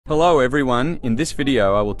Hello everyone, in this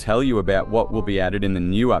video I will tell you about what will be added in the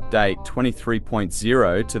new update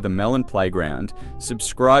 23.0 to the Melon Playground.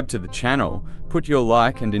 Subscribe to the channel, put your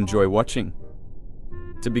like and enjoy watching.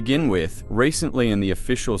 To begin with, recently in the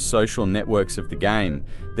official social networks of the game,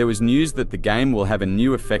 there was news that the game will have a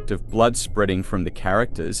new effect of blood spreading from the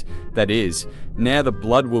characters. That is, now the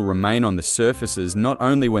blood will remain on the surfaces not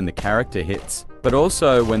only when the character hits, but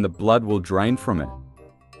also when the blood will drain from it.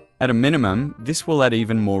 At a minimum, this will add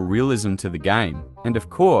even more realism to the game, and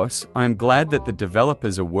of course, I am glad that the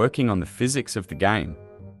developers are working on the physics of the game.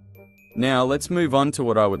 Now let's move on to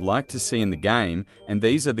what I would like to see in the game, and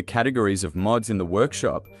these are the categories of mods in the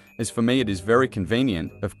workshop. As for me, it is very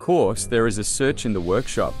convenient. Of course, there is a search in the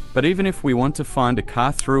workshop, but even if we want to find a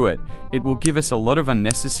car through it, it will give us a lot of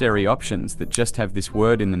unnecessary options that just have this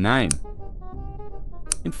word in the name.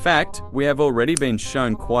 In fact, we have already been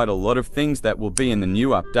shown quite a lot of things that will be in the new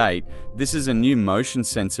update. This is a new motion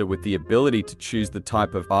sensor with the ability to choose the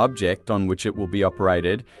type of object on which it will be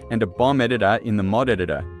operated, and a bomb editor in the mod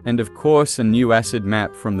editor, and of course a new acid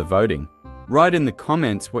map from the voting. Write in the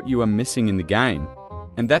comments what you are missing in the game.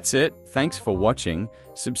 And that's it, thanks for watching,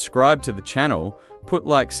 subscribe to the channel, put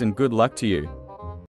likes and good luck to you.